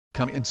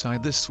Come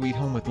inside this sweet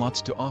home with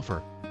lots to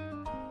offer.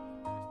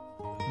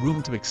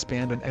 Room to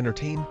expand and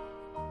entertain.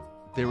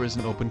 There is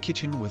an open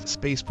kitchen with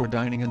space for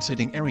dining and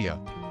sitting area.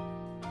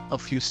 A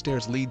few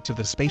stairs lead to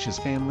the spacious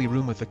family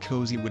room with a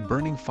cozy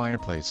wood-burning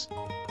fireplace.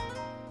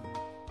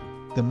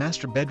 The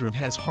master bedroom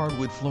has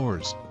hardwood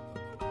floors,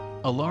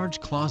 a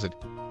large closet,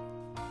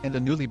 and a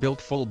newly built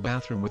full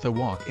bathroom with a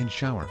walk-in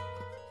shower.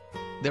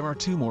 There are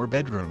 2 more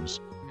bedrooms,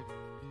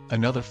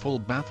 another full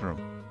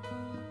bathroom,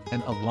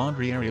 and a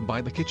laundry area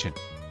by the kitchen.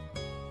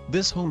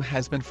 This home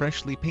has been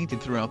freshly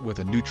painted throughout with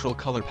a neutral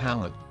color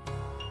palette,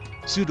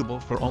 suitable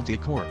for all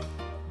decor.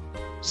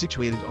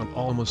 Situated on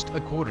almost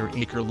a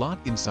quarter-acre lot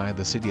inside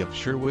the city of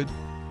Sherwood,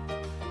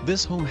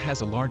 this home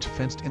has a large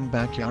fenced-in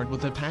backyard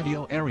with a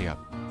patio area,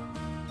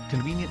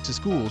 convenient to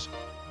schools,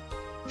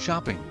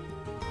 shopping,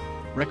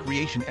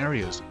 recreation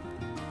areas,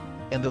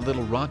 and the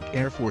Little Rock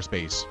Air Force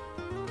Base.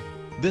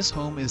 This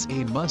home is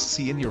a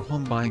must-see in your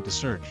home buying to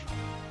search.